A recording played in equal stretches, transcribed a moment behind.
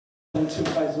chim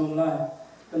kai zoom lai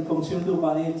kan phong chim tu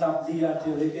bani tap dia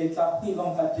ti le ke tap ni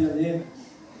long ka ti le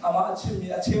ama chim ni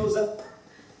a cheu zat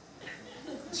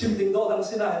chim ding do dang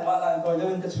sina ma lan ko le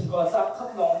ka chim ko tap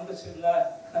khap long ka chim lai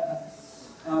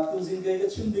tu jin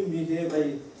ke chim ding ni he bai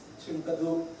chim ka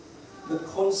du the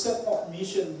concept of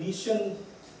mission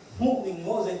mu ning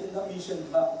mo zai tin mission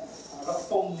ba ra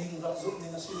pom ning ra zup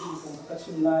ning a si ko ka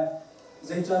chim lai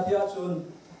zai cha tia chun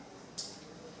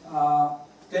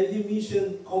cái mission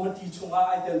committee chung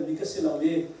ai tel bi ka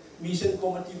silawi mission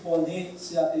committee pol ni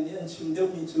sia te ni an chim deu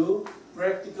mi chu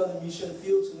practical mission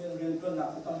field chung en real kan na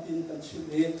tam tin kan chim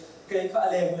he kai kha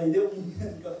leng lai deu mi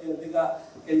ka field ka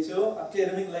kai chu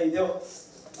academic lai deu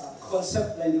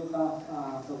concept lai deu kha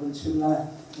ka bun chim lai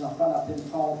na ka na ten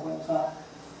PowerPoint kha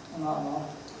na no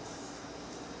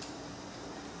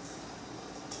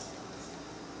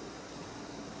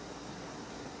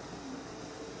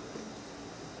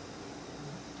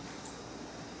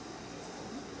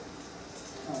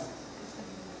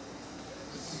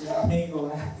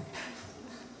amigo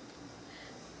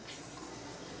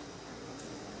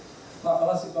ma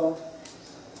classico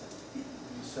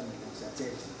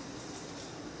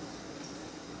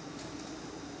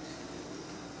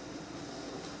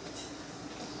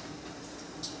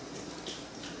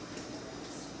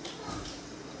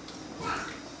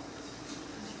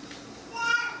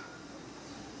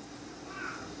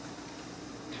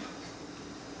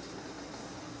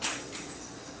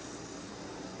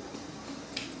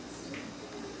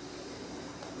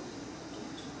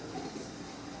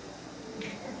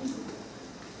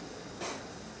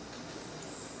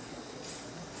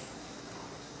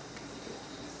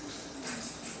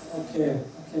okay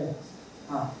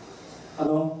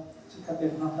hello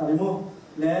chikate na tarimu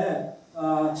le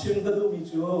chim da du mi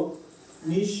chu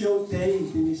ni show day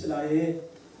ni silai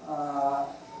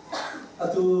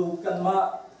atu kanma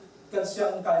kan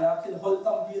siang kaya kin hol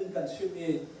tam bin kan ship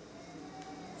e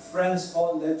French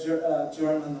hall ledger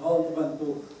German hall ban tu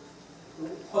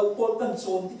hol pol kan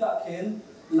chon ti ka ken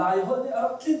lai hol ni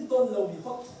arab Clinton lo mi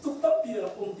hot tu tam pi ra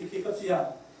pum ti ki ka fia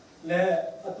le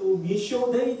atu mi show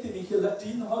day ti mi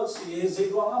Latin hall si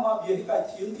zewa ma bi hi kai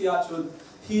thin ti a chun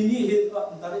thi ni he ta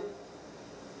ndari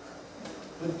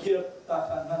bukir ta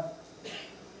kan na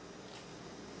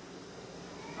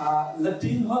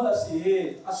Latin hall si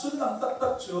asun nam tak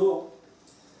tak chu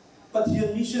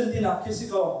pathian mission din a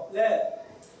kisiko le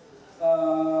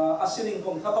asining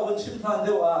kong thakawon sim than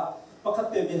deu a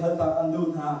pakhat te bi hal ta kan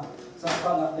dun ha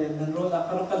sakpa na te men ro na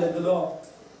karo ka le do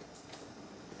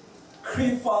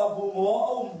Krifa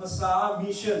bumo basa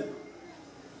mission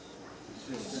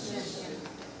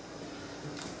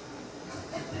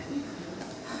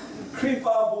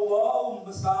Krifa bumo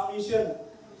basa mission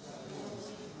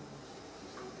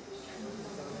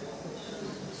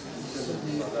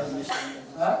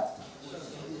ha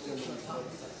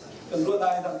kan ro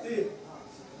dai dang ti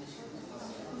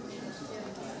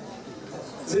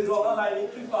zero na lai ni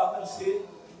Krifa kan si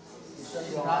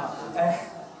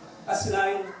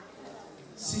asinai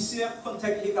CCF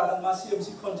contact hi karan ma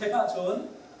CMC contact a chon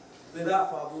leda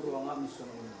fabu ruanga mission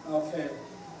okay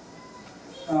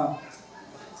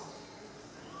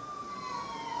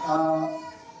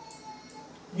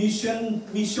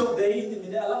mission day ni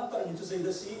mine alam tar mi chu sei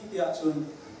da si ti a chon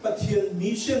pathian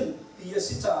mission ti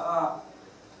asi cha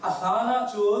a hana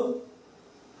chon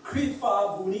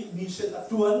Krifa buni mission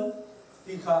atuan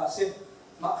ti kha se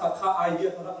ma kha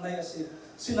idea rak nai ase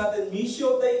sinaten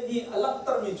mission day ni alam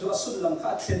tar mi chu asul lang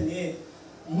kha thlen ni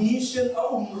mission a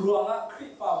ruanga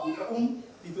Krifa bu ka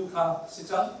ti tu kha si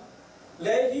chan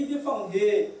le hi bi phang he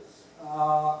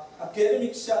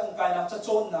academic sian kai na cha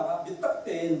chon na ka bi tak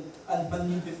ten an man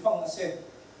ni bi phang ase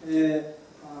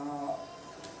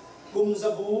kum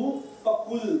zabu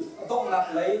pakul adok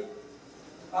nak lai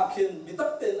akin bi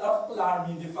tak ten ak lar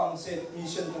mi bi phang se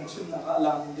mission kong chim na ka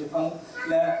lar mi bi phang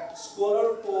le scholar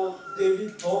ko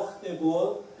David Bock te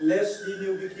bol Leslie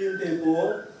New Begin te bol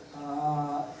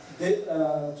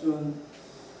chun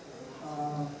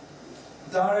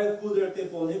Darrell Cooler te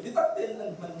bol ni bi tak ten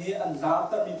an man ni an lar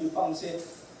ta mi bi phang se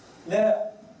le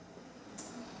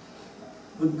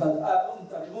bunkal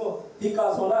tarimu hi ka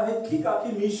zona he ki ka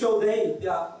ki mi show day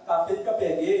ya ka pen ka pe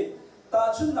e ta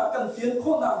chun na kan fian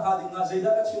kho na ha ding na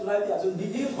zaida ka chim lai ya chun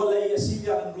di di kholai si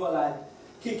ya kan ro lai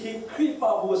ki Krifa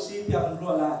bo si ya kan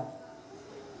ro lai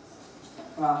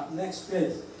next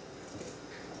page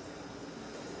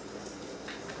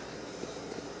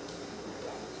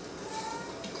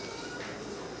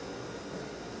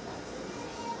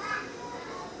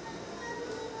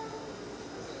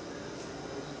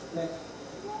next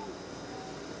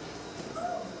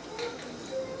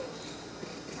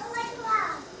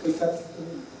ikat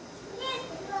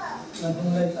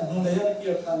nung lay yan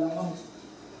kiyot ka naman.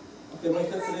 Okay, may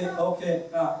kasi okay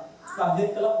kahit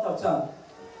kalap tapsan.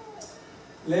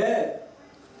 Le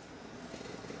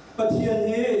pathian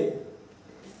ni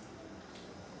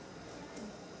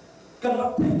kan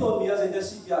rapay to niya sa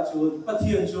desi ya chun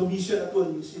pathian jo mission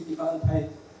atun mission ti kan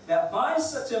thai. Ya mai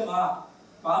sa chema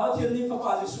pa pathian ni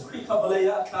papa Jesu Christ ka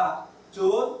balaya ka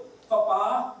chun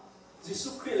papa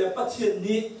Jesu Christ le pathian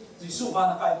ni Jesu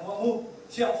ban kai mo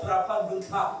thiam thrapan bun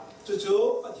tha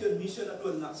chu pathian mission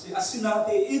atun nak si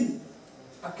asinate in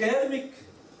academic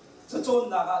sa chon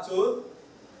na ka chun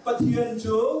pathian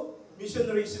jo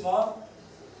missionary si mo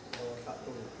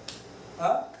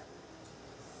ha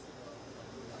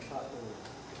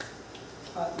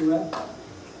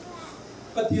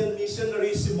pathian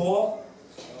missionary si mo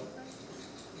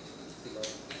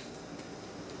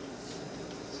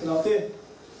sinote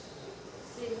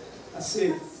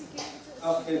asik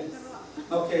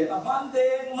okay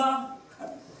amande ma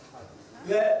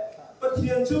le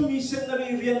pathian jo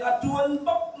missionary rian atuan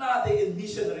bok na de in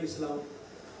missionary selaw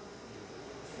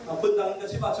apun dang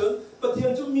kasi macun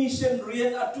pathian jo mission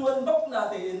rian atuan bok na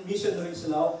de in missionary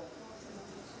selaw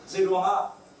zero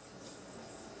ha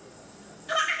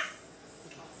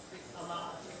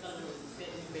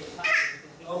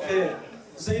okay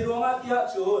zero nga tiya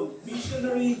chun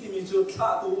missionary kimi chu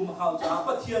tha tu mahau cha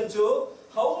pathian chu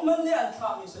how man ne an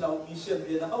tha mi selaw mission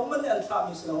rian how man ne an tha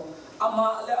mi selaw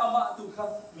ama le ama tu kha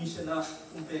mission na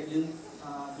umpegin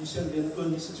mission rian tu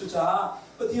mission chu cha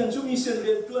pathian chu mission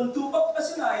rian tu bak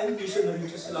asina in missionary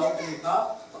chu selaw kimi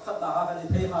ka pakat na ka ni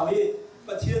thai hawi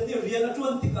pathian ni rian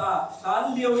tuan tika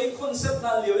han liawi concept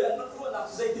han liawi an ro na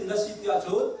zaitin na si tiya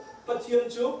chu pathian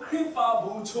chu kripa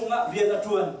bu chunga rian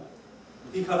tuan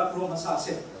di karak ro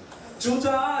masase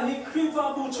chuta ni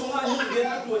kripa bu chunga ni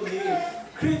rian tuan ni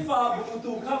kripa bu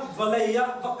tu ka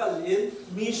valaya bakal in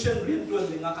mission rian tuan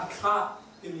linga atha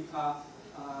timi ka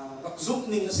rakzup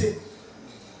ning ase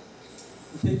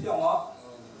thei tiang wa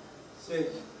se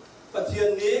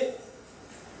pathian ni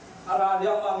ara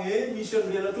yang mangi mission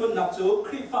rian tuan nak chu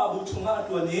kripa bu chunga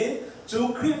tuan ni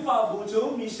chu kripa bu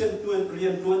chu mission tuan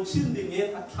rian tuan chin ding e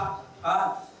atha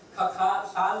kha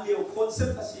san liu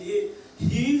concept asi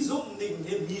hi zum ning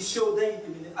he mission dai ti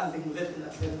ni an ling let na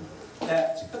chen la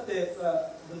chikate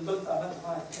bun ta ban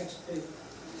ha next page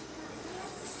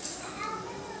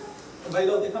vai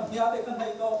lo de kam pia de kan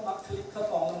dai lo mak click kha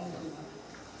tong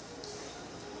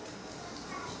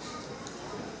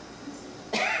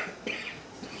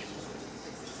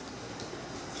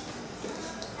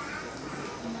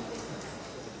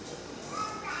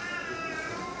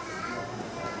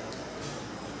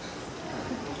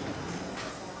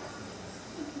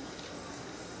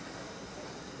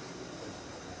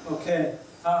okay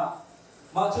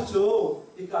ma chu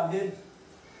ikan hin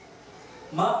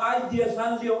ma idea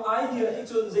san liu idea hi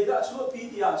chun zeda chu pi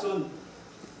dia chun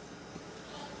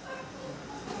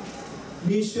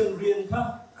mission rian kha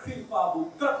kripa bu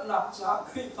kat nak cha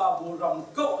kripa bu ram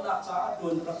ko nak cha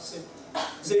tuan rak se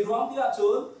zai ruang dia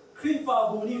chun kripa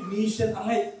bu ni mission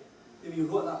angai ti bi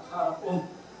ro nak kha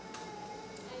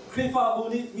kripa bu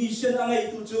ni mission angai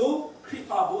tu chu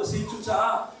kripa bu si chu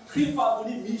cha kripa bu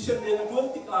ni mission ne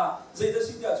tuan tika zai da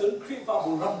si dia chun kripa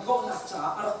bu ram ko nak cha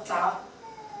arak cha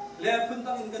le phun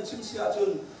tang in kan chim sia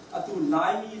chun atu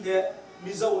lai mi le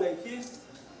mi zo le ki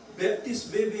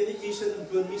baptist ve ni mission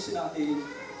tuan mission ate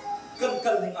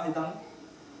kan ning ai dang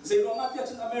zai ro ma tia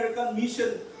chun american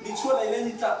mission ni chua lai le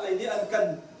ni tak lai ni an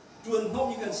kan tuan ho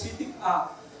mi kan si tik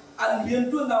an rian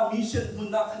tuan na mission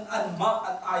mun na kan an ma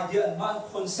an idea an man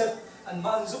concept an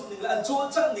man zup ning an cho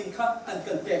chang ning kha an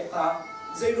kan pek ta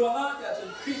zai ro ma tia chun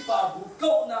kripa bu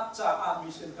ko nak cha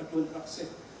mission ka tuan rak se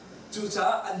chu cha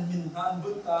an min han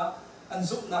bun ta an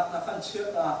zup nak na kan chia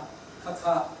ta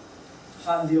kha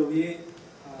han liu ye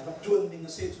rak tuan ning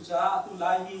se chu cha tu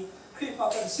lai mi kripa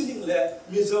kan sining le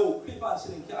mi zo kripa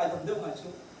sining ki ai dam de mai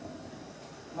chu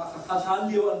ma kha han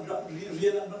liu an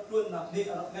rian an rak tuan nak ni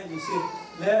an ngai mi se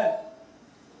le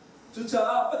chu cha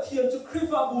pathian chu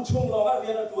kripa bu chung lo ga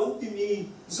rian tuan ti mi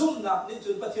zum nak ni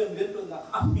chu pathian rian tuan nak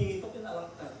mi to in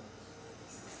alang ta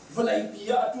valai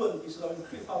pia tuan ki so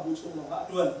kripa bu chung lo ga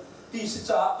tuan ti si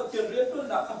cha pathian rian tuan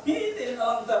nak mi te in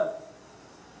alang ta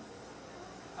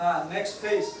next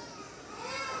page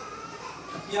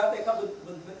pia te ka bun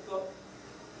ko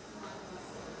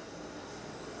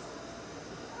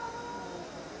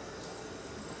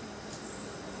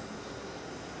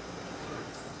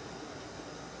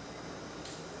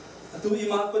tu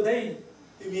iman ko dai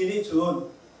ti mi ni chun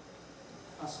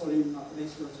sorry ma ko dai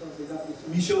so da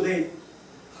mi show dai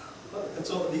ka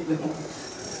cho di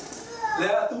le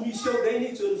tu mi show dai ni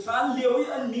chun fan liu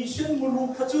an mission mulu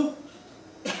kha chu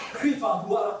คริฟา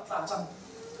บัวตาจัง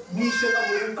มิชชั่นอ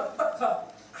มุนตักค่ะ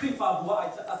คริฟาบัวไอ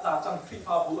จะตาจังคริฟ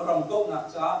าบัวรำก้าวนัก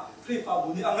จ้าคริฟาบั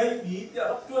วนี่อะไรมีที่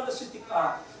รับตัวนักสิทธิกา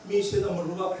มิชชั่นอมุน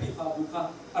ว่าคริฟาบัวค่ะ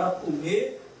รับอุ้มเอ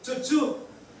จู่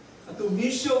ตัวมิ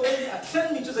ชชั่นนี้อัศ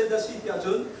นีจะใจดัชนีที่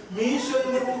จุนมิชชั่น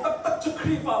มุรุตักจุค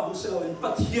ริฟาบุษเราเองปะ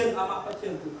เทียนอามาปะเทีย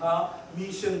นตุกามิ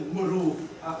ชชั่นมุรุ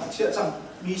เชื่อจัง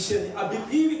มิชชั่นอภิ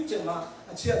พิวิจมา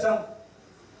เชื่อจัง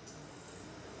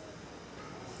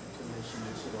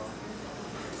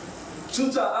จุ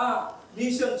จ้ามิ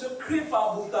ชชั่นจุคริฟา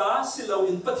บุตาสิเราเอ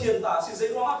งปะเทียนตาสิใจ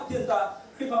ร้องปะเทียนตา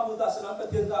คริฟาบุตาสิเราปะ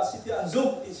เทียนตาสิที่อันซุ่ม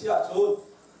ที่เชื่อจุด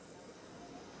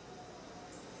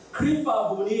คริฟา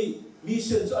บุนีมิช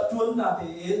ชั่นจะจวนนาเต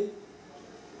เอ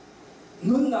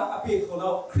นุนนาอภิเขาเรา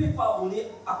คริฟาบุนี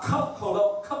อักขับเขาเรา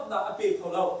ขับนาอภิเขา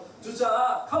เราจุจ้า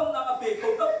ขับนาอภิเขา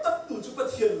ตักตุจุปะ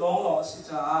เทียนร้องหล่อสิ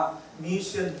จ้ามิช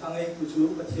ชั่นทางไอ้กุจุ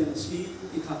ปะเทียนสิ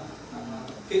อีกค่ะ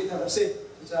เกิดอะไรสิ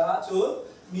จ้าจุด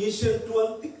มิชชั่นจวน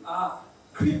ติก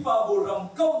คริฟาบุร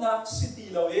ำเก้านักสิตี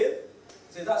เราเอง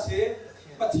เจ้าเส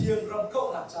ปะเทียนรำเก้า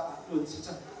นักจ้าจวนสิ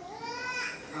จ้า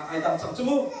ไอ้ดังจังจ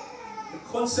มูก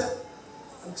คอนเซ็ปต์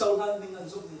เจ้าท่านดิ้งอัน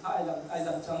สุดท้ายไอ้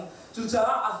ดังจังจุจ้า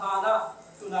อาหารนะ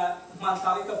ตัวนั้นมันท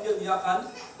างกับเพียงยากัน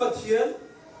ปะเทียน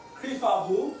คริฟา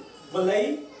บูบลัย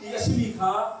ที่อาศิมิค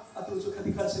าตัวจุดขัด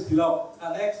ขันสิบกิโล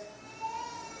next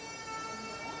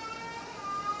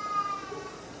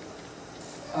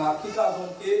คิดว่าตรง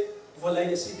ที่บลัย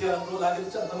อาศิมิคาเราลากิ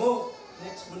จังทั้งหมด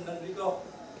next มันนั่นนี่ก็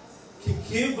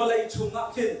คิดบลัยจุงนัก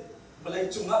ขึ้นบลัย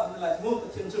จุงนักมันหลายทั้งหมดปะ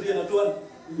เทียนจุเรียนตัว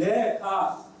เล่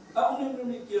อัน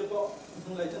นี้เกี่ยวกับตร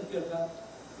งไหนจังเกี่ยวกัน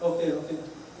โอเค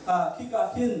คิกา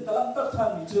คินตะลังตัดทัน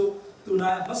มิจูตัวนา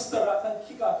ยมัสตระกัน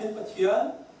คิกาคินปะเทียน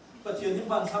ที่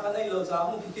มันทักกันในเราจะ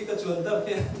มุ่งคิกาจวนเดิมแ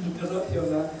ค่ดูกระเทียม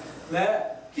นะและ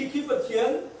คิปะเทียน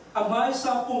อามาอิส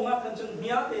าปุงนักกันจนเมี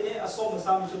ยเตเนี่ยอสมส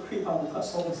ามิจูคริปาบุค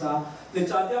สมสาเดี๋ยว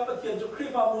จานเดียปะเทียนจูคริ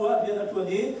ปาบุเรียนตัว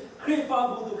นี้คริปา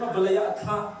บุตุกับเวลาอัฐ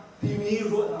าที่มี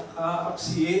รู้นะคะอักเส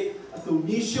บตัว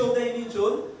มิชชั่นได้นี่จุ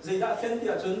นใจดักเช่นเดี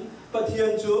ยจุนปะเทีย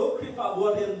นจูคริปาบัว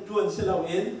เรียนจวนเสลาเ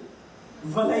อง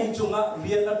วันไหนจุงะเ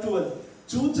รียนจวน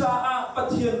จูจ้าปะ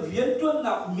เทียนเรียนจวน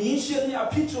นักมิชชั่นเนี่ย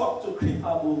พิจวกจูคริป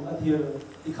าบัวอันเดียว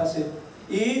อีกข้อสิ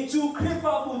จูคริป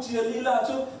าบัวเจียลีลา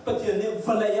จูปะเทียนเนี่ย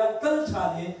วันไหนกัลชา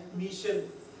เนี่ยมิชชั่น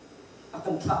อาก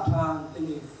ารทับทางที่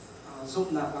นี่ซุป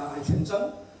นักไอเช่นจัง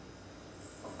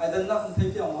ไอเดินนักเที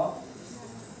ยมอ๋อ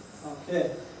โอเค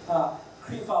ค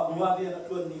ริปาบัวเรียนจ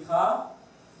วนนี่ค่ะ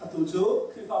ตุจู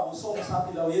คริปาบุษงสา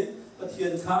ธิเราเองปะเทีย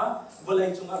นค่ะเวลา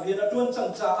จงอาเรียนจวนจัง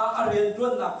จ้าเรียนจว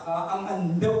นนักค่ะอัน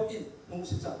เดียวอินมุ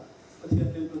สิจังปะเทียน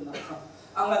เรียนจวนนักค่ะ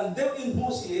อันเดียวอินมุ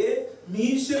สิมิ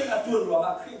ชชั่นจวนรวม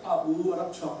คริปาบุรับ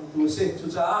ชอบตัวเสกจุ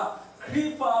จ้าคริ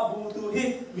ปาบุตัวนี้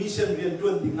มิชชั่นเรียนจว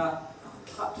นดิ่งนะ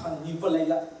ทัดทันนี้เว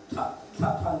ลาทั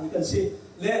ดทันนี้กันสิ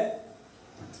เล่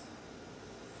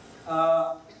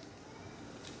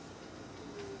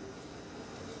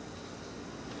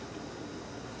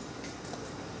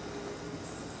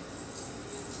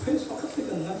เฮ้ยเขาคิด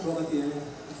กันนะปกติเลย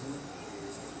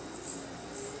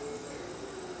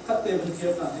คัดเต็มเกี่ย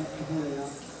วกับอะไรนะ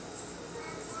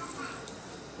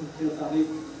เกี่ยวกับนี่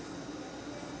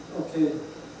โอเค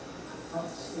โ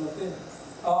อเค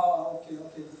โอ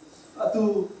เคตัว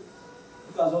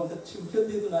การโซนจะชิมเชื่อ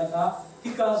ที่ตัวไหนครับ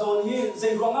ที่การโซนนี้ใจ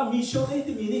ร้องมิชชั่น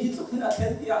ที่มีนี่ที่ทุกที่น่าเห็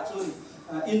นที่อาจจะ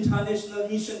International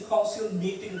Mission Council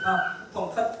Meeting ครับของ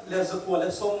คัดเลสกัวเล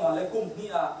ส่งมาเลกุมนี่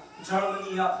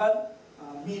Germany คัด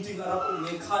meeting อะไรพวก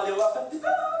นี้ข้าเรียกว่าคัดที่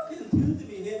นั่นที่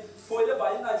มีนี่ฝอยและใบ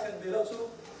หน้าเช่นเดียวกัน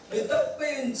มีแต่เ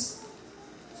ป็น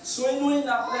สวยนุ่ย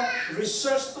นักเลย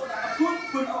research ตัวนัก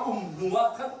คุณเอาหนัว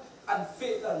คัดอันเฟ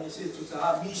ดอันนี้สิจุดจ้า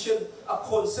mission a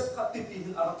concept คัดที่ปีน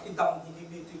อะไรที่ดังที่มี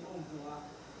meeting หนัว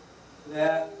และ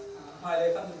หมายเลข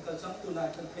กันกันจังตัวนาย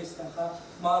กันเพสกันค่ะ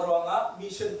มารวงมิ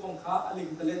ชชั่นของข้าอลิง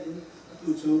เตเลตินตั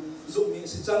วจูจุมี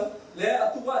สิจังและ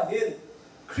ตัวเห็น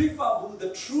คริปาบู the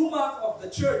true mark of the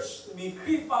church มีค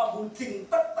ริปาบูทิ้ง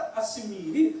ตักอาศิมี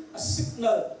รี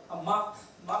signal a mark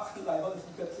หลายวัน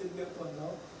ที่เกิดขึ้นเรียกตัวเนา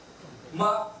ะ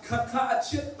mark ข้าเ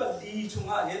ชื่อปลีชง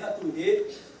เห็นตัวเห็น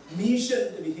มิชชั่น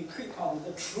จะมีคริปาบู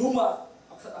the true mark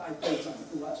ข้าไอเปิลจัง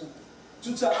ตัวจังจุ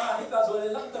ดจ้าที่การส่วน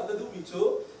นี้ลักตั้งแต่ดูมิจู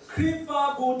คริปา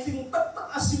บูทิ้งตัก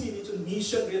อาศิมีนี่จนมิช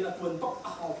ชั่นเรียนตัวต้องเอ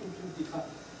าขึ้นที่ข้า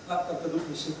ลักตั้งแต่ดู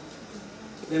มิชชั่น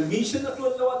และมิชชั่นตัว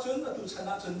เราจนตัวช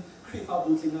นะจนคริปา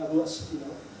บูทิ้งรัวสิกิโล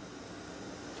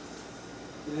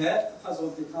และข้าส่วน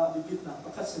ที่ข้าบิบิดนักปร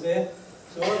ะคัตเสด็จ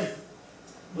จน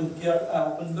บนเกียร์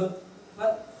บนนั่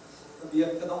นเบีย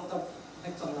ร์กระดองทับ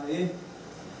next จังไร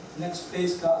next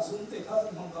place ก็ซุ่มเตะข้าเป็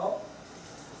นของเขา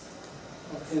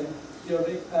โอเคเกียร์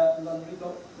ริกลันริก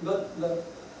ลัน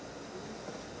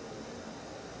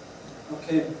โอเค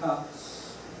ครับ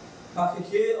มาเ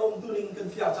คองตุลิงกัน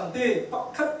ฟิอาจังเต้ปัก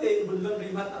ขัดเองบุญเรื่องริ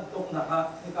มันอันตกนะฮะ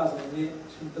ในการส่งนี้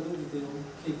ชิมตะลุยเดียว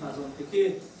เคการส่งเค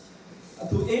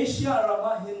ตัวเอเชียราม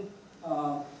าหิน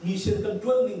มิชชั่นกันตั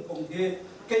วหนึ่งของเค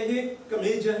ก็เม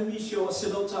เจอร์มิชชั่นสิ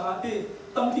โลจ้าเต้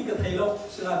ตั้งที่กันไทยเรา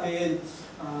สนาเป็น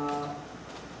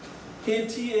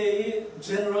ATA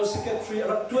General Secretary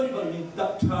รัฐตัวนี้มีด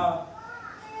ร.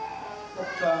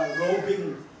 Robin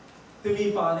ที่มี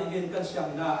ป่าในเห็นกันอย่า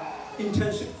งน่ะ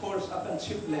Intensive Course อาการ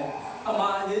ชิปแหละอาม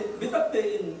าเนี่ยวิตัดเต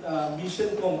นมิชชั่น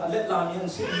ของอันเล็กลามีอัน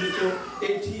สิ่งที่จะ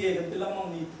ATA กันเป็นลำมัง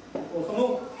นี่โอ้ขโม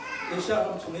ยเอเชียเร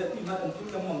าชมเนี่ยที่มันอันทุก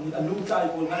ลำมังนี่อันรู้ใจ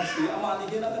คนนั้นสิอามาเนี่ย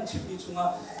เห็นอาการชิปนี่ช่วง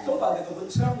ต้องการแต่ตัวบน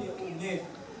เช้านี่อุ้มเนี่ย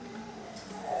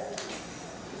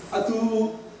อะตู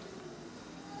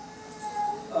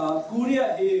กูเรีย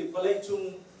เอก็เลยจุง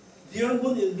เดียร์บุ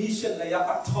ญอินมิชชั่นเลยอยา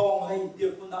กทองให้เดีย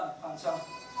ร์บุญนั้นผ่านช่าง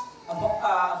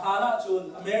ฮานาจุน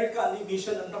อเมริกันนี่มิช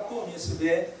ชั่นอันรับตัวมีสิเด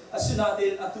อสินาเด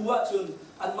นอตัวจุน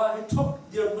อันมาให้ทบ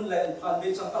เดียร์บุญเลยผ่านไป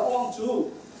จังอารมณ์จู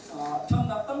ทั้ง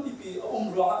นักตั้มปี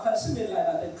ร้องคันสิเมนเลยน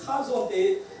ะแต่ข้าโซนเด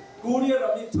กูเรียเรา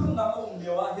มีทั้งนักเดี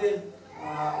ยวเ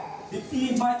ห็นปี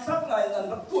ไม่ครั้งไหนอัน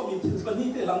รับตัวมีถึงวันนี้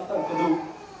เดลังตันกระดู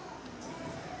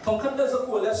ทองคันเลส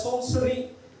กัวและทรงสรี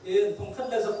ทองคัน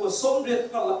เลสกัวทรงเรียก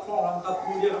กับละครรำกับ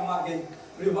กูเรียเรามาเห็น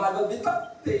รีไวล์บิตัก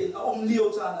เตนเดียว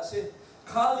จานะเส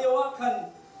ข้าเลี้ยวคัน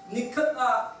นิคัตอา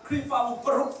คริฟาบุป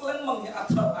รุกเล่นมังเห็นอั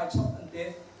ฐไอชอบอันเด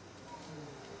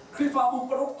คริฟาบุ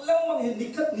ปรุกเล่นมังเห็นนิ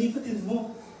คัตนี้ก็ติดมู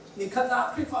นิคัตอา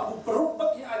คริฟาบุปรุกบัก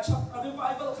เห็นไอชอบอะไรไป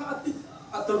บัลข้าติด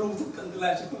อัตรูทุกกันเล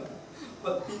ยใช่ไหม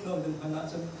บัดพี่น้องดึงขนาด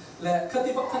ใช่ไหมและค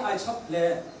ติบักขันไอชอบและ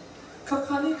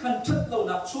ข้านี่คันชัดเราห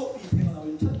นักชั่วปีเพียงเราเ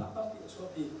ป็นชัดหนักตั้งปีชั่ว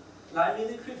ปีหลายมี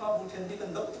นี่คริฟาบุเทนที่กั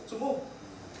นดับจมูก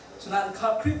ฉะนั้นข้า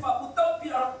คริฟาบุตั้งปี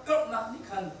รักกับนักนี่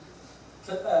คัน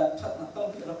ชัดนักต้อง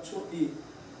ที่รับช่วยดี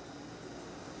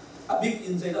อบิกอิ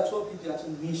นใจรับช่วยพิจารณา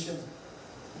มิช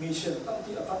ชั่นต้อง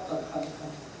ที่รับตัดขัน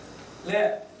และ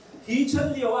ฮีชัน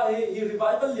เลี้ยวฮีรีไว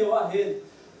บัลเลี้ยวเห็น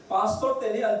พาสปอร์ตแต่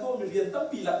เนี่ยอันตัวมีเรียนตั้ง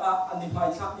ปีละอันนี้ภาย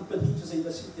ชักนี่เป็นที่จะใช้ป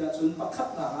ระสิทธิภาพจนบักขัด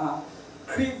หนา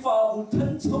ครีฟาบุทั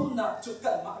นชมนักจุด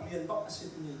กันมาเรียนบักอาศัย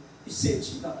นี้อิเศษ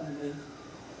ชีนักอันนี้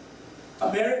อ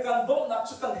เมริกันบอกนัก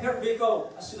สุกันเฮร์เบโก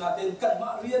อาศินาเดนกันมา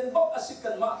เรียนบอกอาศิ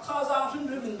กันมาท่าจางซึ่งเ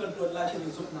รื่องกันตัวลายที่มี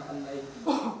สุขนักอันไหน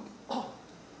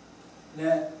เ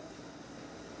นี่ย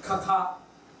ข้า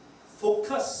โฟ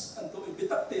กัสอันตัวอิปิ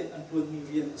ตักเตนอันตัวมีเ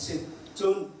รียนสิ่งจ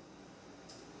น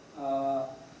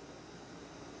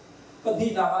ปฏิ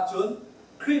ดาจน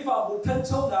ครีฟาบุทันเ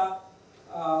ช่านะ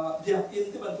เบียกอิน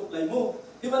ที่บรรทุกไหลมู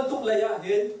ที่บรรทุกไหลเ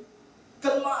ห็น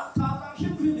กันมาท่าทางเชื่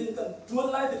อมรินกันจวน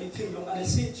ไล่แต่ดิทิ้งลงอันนี้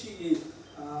สิ่งที่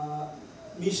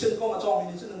มิชชั่นของอาจารย์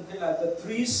มิชชั่นนั้นคืออะไร the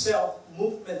three self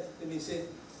movement ที่มีสิ่ง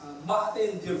มาเต้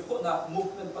นเดียวคนนัก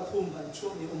movement ปฐมอันช่ว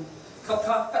งนี้ข้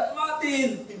ากันมาเต้น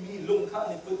ที่มีลงข้าง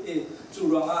ในพุทธจุ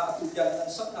รังอาตุกยันอัน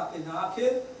สักนักเอ็นหาเข็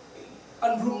นอั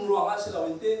นรุมรังอาเสลา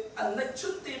วินเตอันนักชุ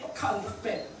ดเตปขันรักเ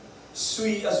ป็นสุ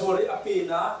ยอโซเรอเป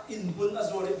นาอินบุนอโ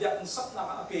ซเรเบียกันสักนัก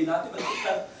อเปนาที่มัน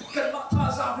กันมาท่า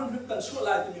สามรุ่นกันช่วยล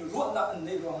ายที่มีรวดนักอันใน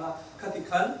รังอาคติ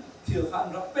ขันเที่ยวขัน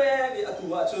รักเป็นอตั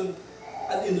วจน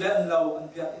อันอินแลนเราอัน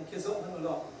เบียอันเคสองทั้งเร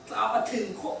าตามอันทิ้ง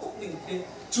โคตรหนึ่งเค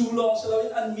จูลองเสลาวิ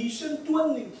นอันมิชชั่นตัว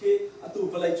หนึ่งเคอตัว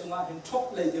ไปเลยจงอาเห็นช็อก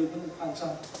เลยเดียวกันพันจั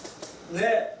งแล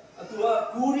ะอตัว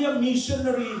กูเรียมมิชชันน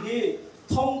ารีเฮ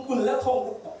ทองกุลและทอง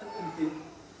รุกบอกอันอื่น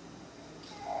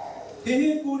เฮ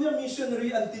กูเรียมมิชชันนารี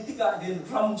อันติติกาเห็น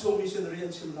รัมโชมิชชันนารีอั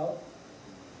นชิมเรา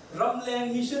รัมแรง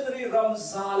มิชชันนารีรัม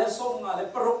ซาและส่งมาและ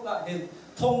ปรกนะเห็น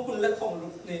ทองกุลและทองรุ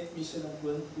กเนี่ยมิชชันนา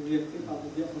รีกูเรียมที่เขา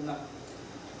เรียกคนนั้น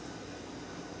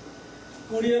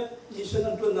กูเรียกมิชชั่น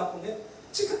นั้นตัวนักคนนี้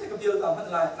ชิคกี้พายกับเดียวตามพัน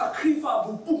ลายอะครีฟา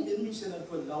บุปุ่มยันมิชชั่นนั้น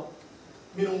ตัวเรา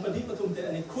มีน้องปฏิปฐุมแต่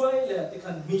อันนี้คุยเลยที่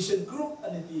คันมิชชั่นกรุ๊ปอั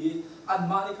นนี้ดีอัน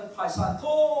มาในคันพายสานโต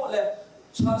และ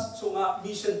ชัสชงอ่ะ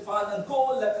มิชชั่นฟันอันโก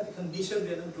และที่คันมิชชั่นเ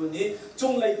รียนอันตัวนี้จ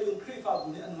งเลยตัวครีฟาบุ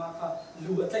นี้อันมาค่ะ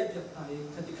รู้ว่าใจเปียกไหน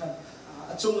ที่คัน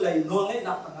จงเลยน้องให้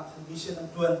นักนักมิชชั่นอัน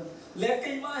ตัวและใคร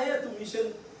มาให้ตัวมิชชั่น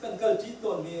กันเกิดที่ตั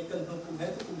วนี้กันตัวผมให้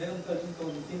ตัวผมให้กันเกิดที่ตัว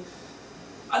นี้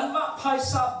อันมาภาย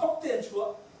สาตกเตียนชัว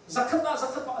สักขณะ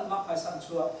อันมาภายสา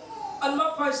ชัวอันมา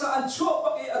ภายสาอันชัวป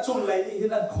ะเอจงเลยนี่เห็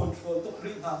นอันคอนโทรลตุก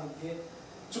รีนามิเฮ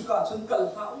จุกาชนกัล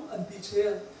ฮาอันดิเช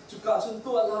ลจุกาชน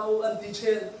ตัวเราอันดิเช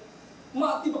ลมา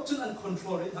ที่บักชนอันคอนโทร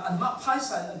ลเลยนะอันมาภายส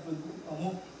าอันเป็นอามุ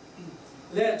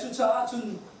และจุดจ้าชน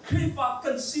ครีฟา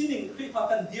กันซีนิงครีฟา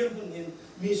กันเดียร์บุญเงิน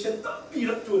มีเช่นตั้งปี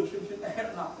ละจุดเช่นแฮ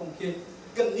ร์นักของเค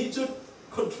กันนี้จุด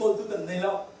คอนโทรลตุกันในเร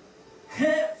าแฮ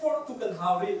ฟอร์ตุกันฮ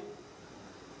ารี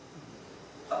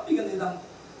tapi kan tidak,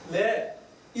 le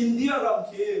India ram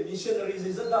ke missionaries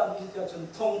izadaan India jan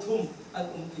thong thum an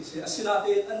kisah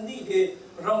asinate andi he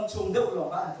ram chung deu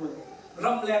lo an tuan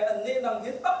ram le an ne nang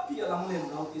he tap pi alang len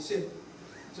lo ti se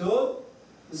jo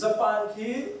Japan ki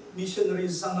missionary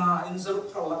zanga in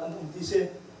zaruk thawat an ti se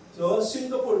jo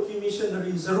Singapore ki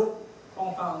missionary zaruk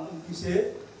Hong Kong an ti se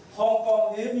Hong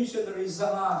Kong he missionary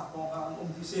zanga Hong Kong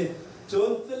an ti se jo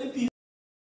Philippines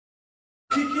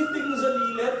ki ting zali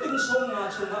le ting som nga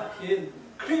chunga khen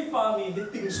kri fami hi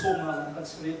ting som nga lang kan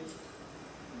sri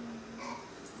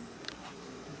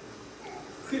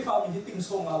kri fami hi ting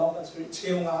som nga lang kan sri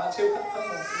cheu khat khat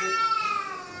lang sri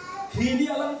hi ni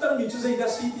alang tar mi chu zai da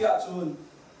si tia chun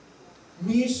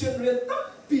mission re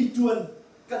tak pi tuan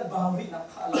kan bawi na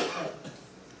khala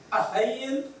a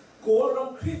hain ko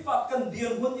ram kri fa kan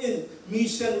dian hun in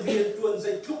mission re tuan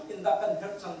zai thuk in da kan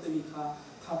her chang te mi kha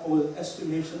Apple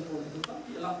estimation for the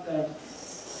country along there.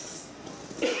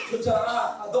 Chucha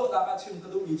adok daga chim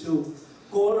kadu bichu.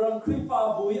 Koram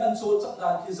kripa bui an so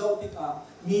chakdan ki zau tika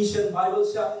mission Bible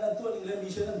siang in antuan England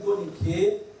mission antuan in ke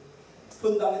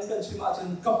fundang in kan chima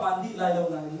chen kapandi lai lo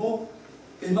nai mo.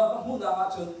 Kema kamu daga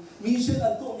chen mission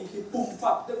antuan mi ki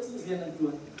pumpak de rian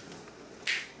antuan.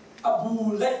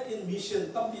 Abu lek in mission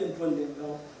tampi antuan len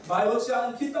lo. Bible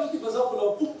siang ki tampi bazau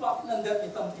lo pumpak nan der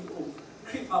mi tampi o.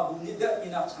 Kripa bumi der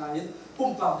minak chayin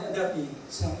pumpak der mi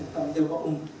sang tam dewa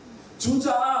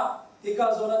Juja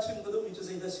tika zona chim kadu mi chu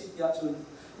zai da si tia chun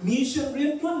mission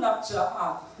rin tun nak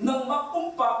cha nang ma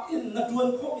pumpak in na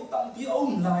tuan ko mi tam bi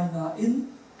lai na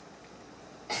in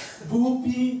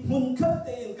bupi mun khat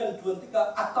te in kan tuan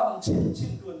tika atam chin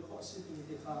tuan ko si ti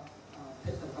tika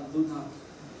phet kan du na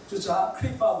Juja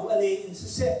kripa bu ane in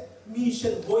se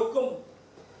mission boikom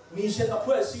mission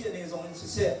apoi si ane zong in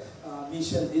se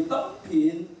mission di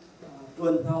tampin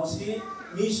tuan nau si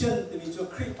mission ti mi cho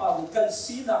kripa bu kan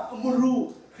si na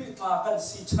amuru kripa kan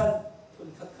si chan pun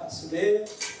khat khat sebe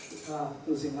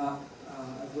tu zinga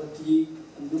buati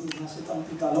andum na se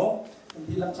tampi kalo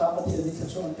di lam cha ba ti ani cha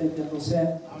cho an te ko se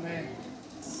amen